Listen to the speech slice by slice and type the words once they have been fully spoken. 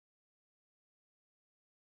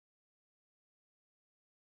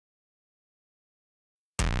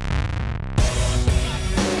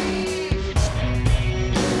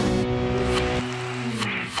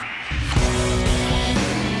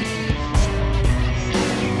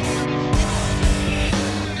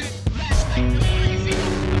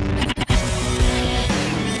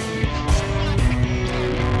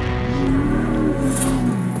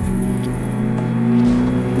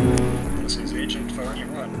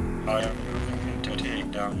I am moving in to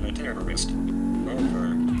take down the terrorist.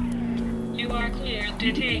 Over. You are cleared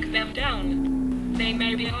to take them down. They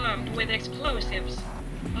may be armed with explosives.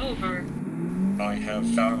 Over. I have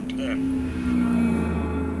found them.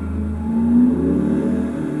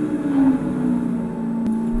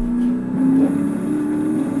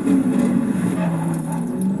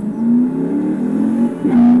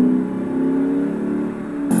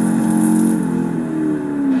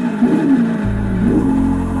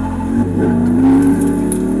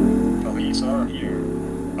 Police are here.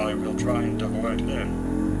 I will try and avoid them.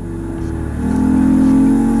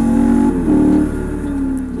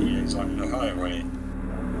 He is on the highway.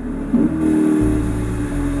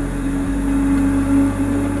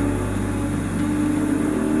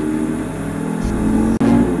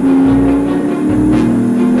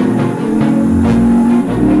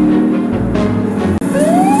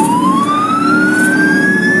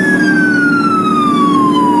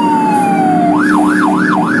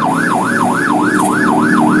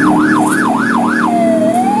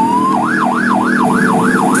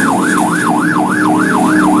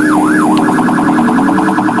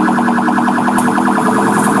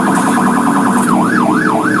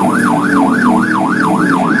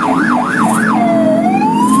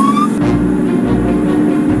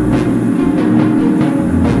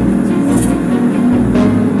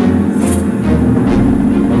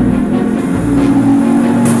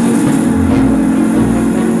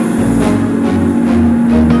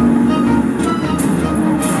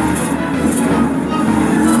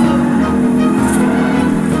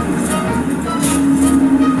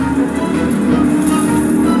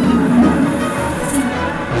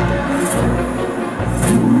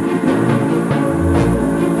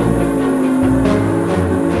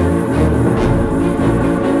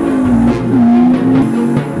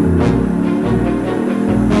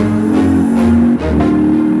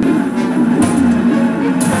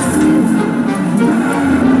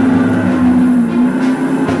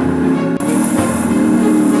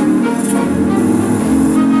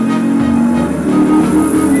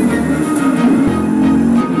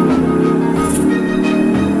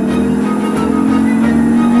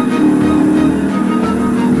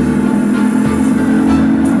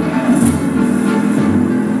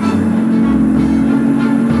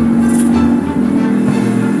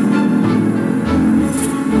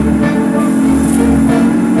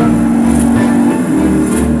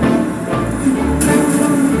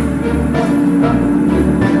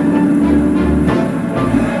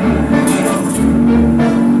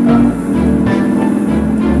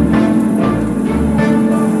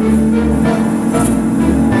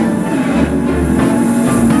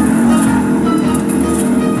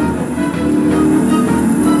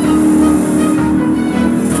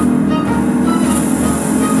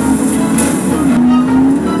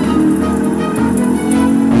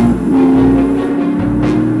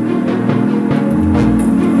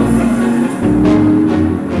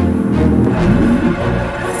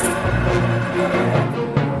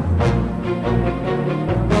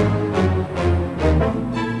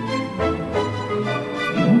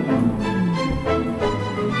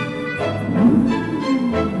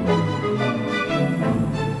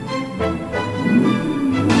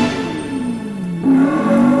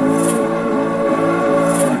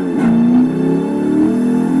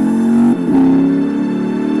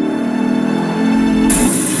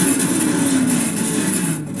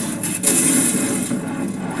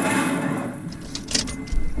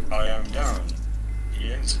 I am down.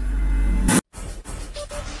 Yes.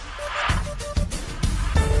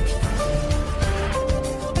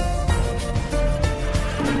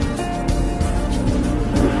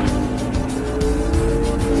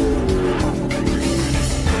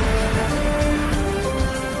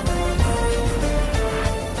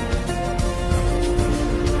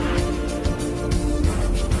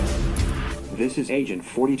 This is Agent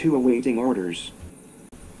 42 awaiting orders.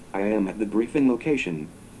 I am at the briefing location.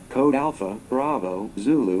 Code Alpha, Bravo,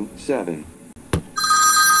 Zulu, 7.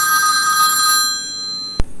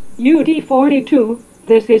 UD-42,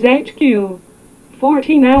 this is HQ.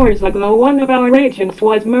 14 hours ago one of our agents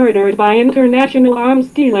was murdered by international arms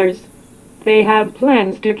dealers. They have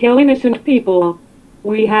plans to kill innocent people.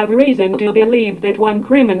 We have reason to believe that one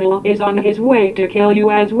criminal is on his way to kill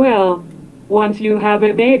you as well. Once you have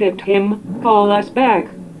evaded him, call us back.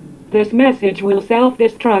 This message will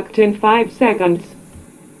self-destruct in 5 seconds.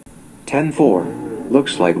 10-4.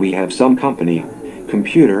 Looks like we have some company.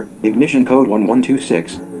 Computer, ignition code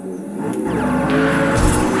 1126.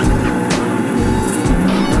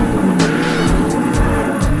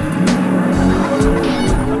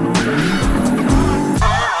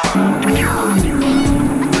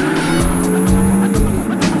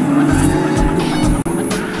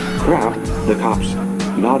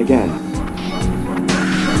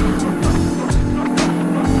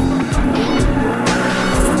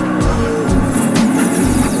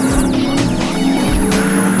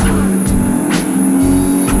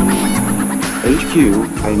 HQ,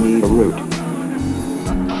 I need a route.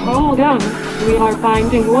 Hold on, we are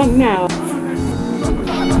finding one now.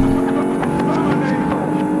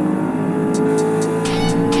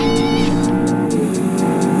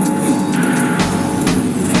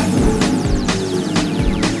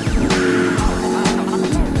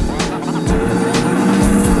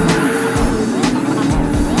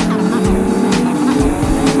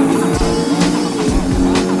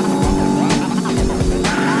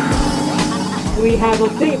 We have a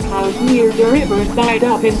safe house near the riverside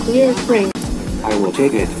up in Clear Spring. I will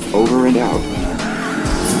take it, over and out.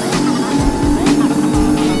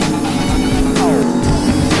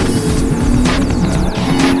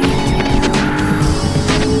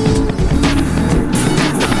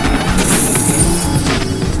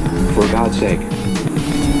 For God's sake.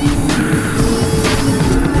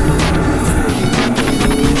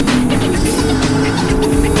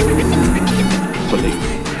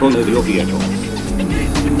 Police, follow the audio.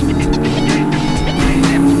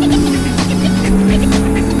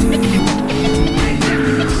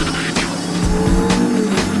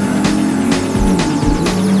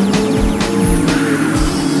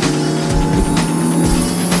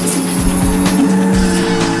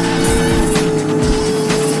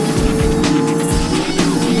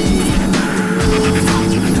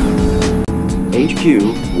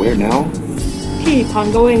 HQ, where now? Keep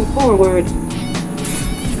on going forward.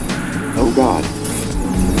 Oh God.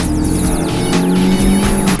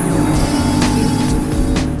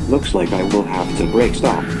 Looks like I will have to brake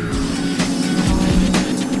stop.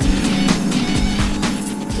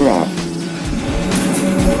 Crap.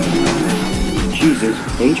 Jesus,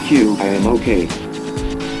 HQ, I am okay.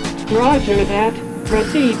 Roger that.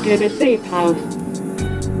 Proceed to the safe house.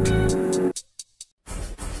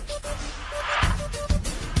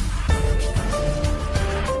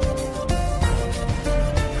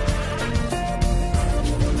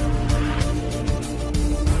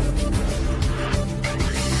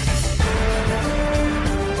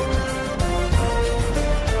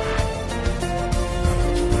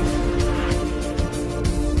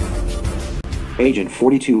 Agent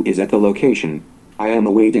 42 is at the location. I am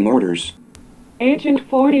awaiting orders. Agent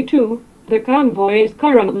 42, the convoy is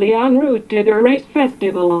currently en route to the race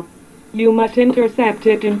festival. You must intercept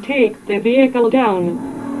it and take the vehicle down.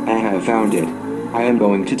 I have found it. I am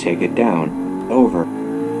going to take it down. Over.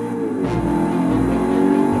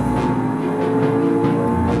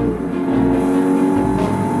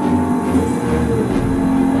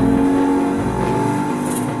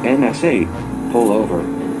 NSA, pull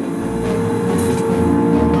over.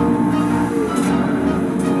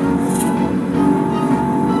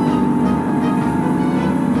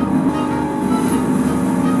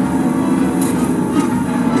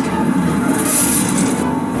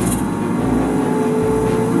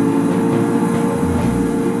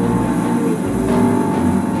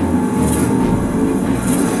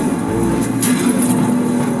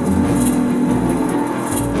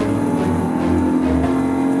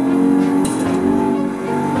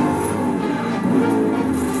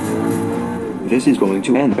 This is going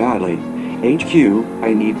to end badly. HQ,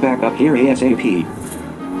 I need backup here ASAP.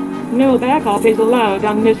 No backup is allowed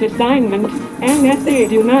on this assignment. NSA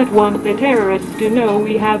do not want the terrorists to know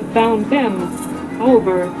we have found them.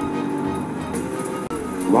 Over.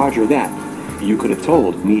 Roger that. You could have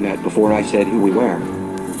told me that before I said who we were.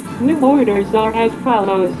 New orders are as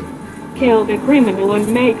follows. Kill the criminal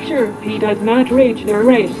and make sure he does not reach the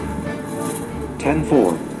race.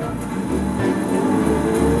 10-4.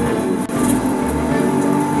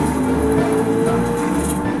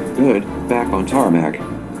 Good, back on tarmac.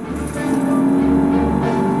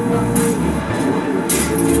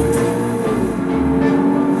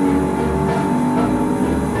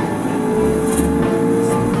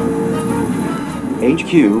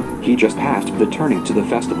 HQ, he just passed the turning to the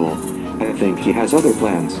festival. I think he has other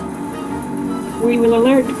plans. We will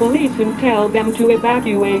alert police and tell them to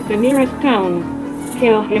evacuate the nearest town.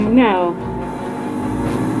 Kill him now.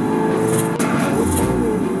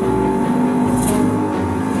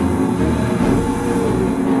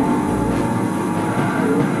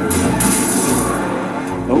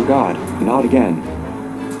 Oh God, not again.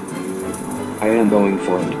 I am going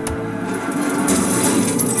for it.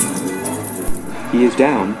 He is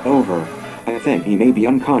down, over. I think he may be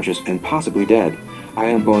unconscious and possibly dead. I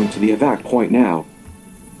am going to the evac point now.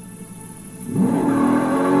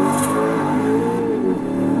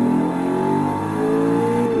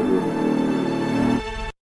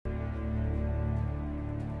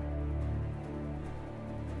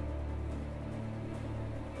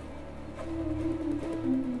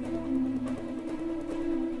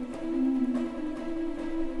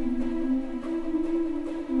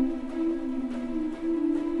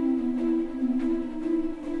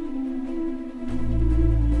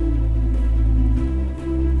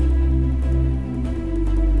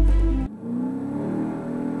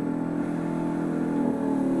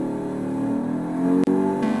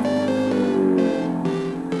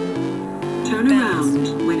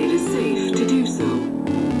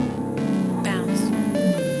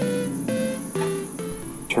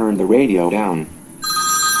 Turn the radio down.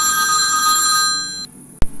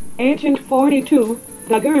 Agent 42,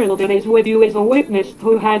 the girl that is with you is a witness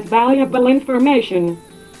who has valuable information.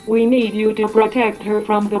 We need you to protect her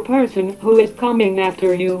from the person who is coming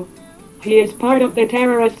after you. He is part of the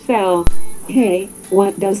terrorist cell. Hey,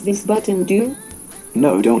 what does this button do?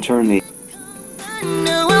 No, don't turn the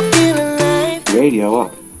radio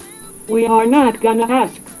up. We are not gonna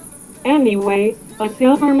ask. Anyway, a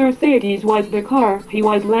silver Mercedes was the car he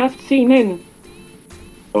was last seen in.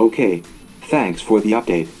 Okay. Thanks for the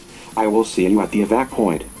update. I will see you at the evac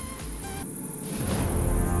point.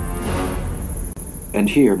 And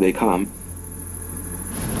here they come.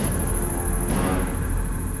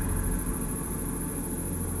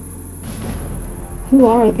 Who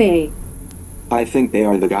are they? I think they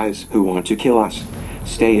are the guys who want to kill us.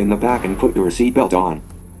 Stay in the back and put your seatbelt on.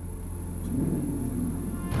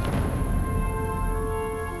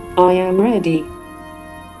 I am ready.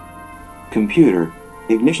 Computer.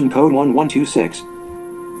 Ignition code 1126.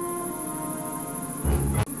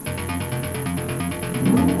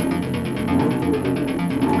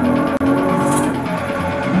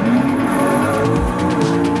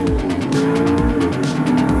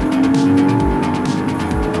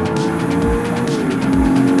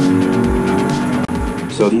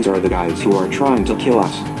 So these are the guys who are trying to kill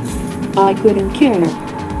us. I couldn't care.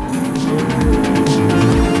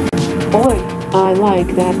 Oi, I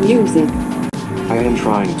like that music. I am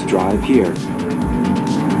trying to drive here.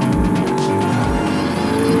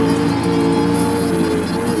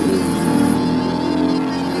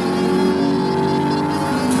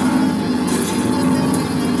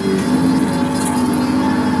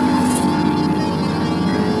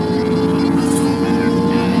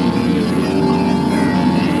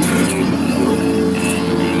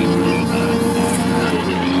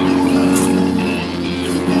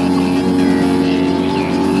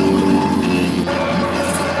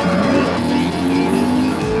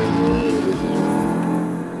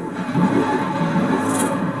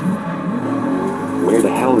 Where the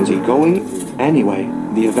hell is he going? Anyway,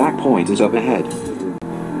 the evac point is up ahead.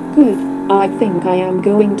 Good, I think I am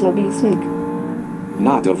going to be sick.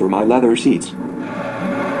 Not over my leather seats.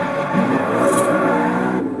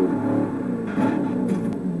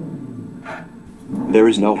 There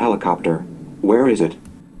is no helicopter. Where is it?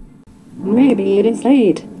 Maybe it is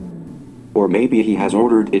late. Or maybe he has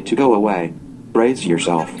ordered it to go away. Brace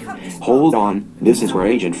yourself. Hold on, this is where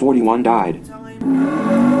Agent 41 died.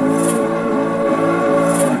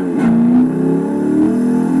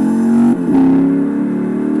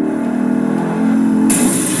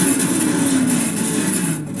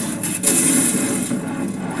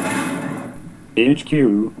 HQ,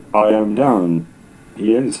 I am down.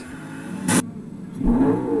 He is.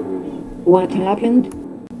 What happened?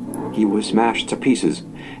 He was smashed to pieces.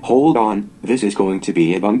 Hold on, this is going to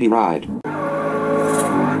be a bumpy ride.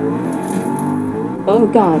 Oh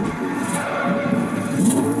God.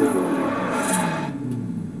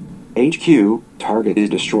 HQ, target is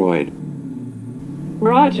destroyed.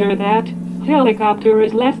 Roger that. Helicopter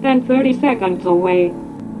is less than 30 seconds away.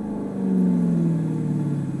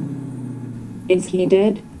 Is he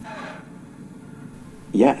dead?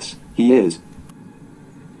 Yes, he is.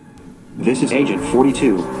 This is Agent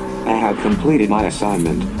 42. I have completed my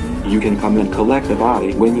assignment. You can come and collect the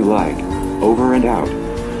body when you like. Over and out.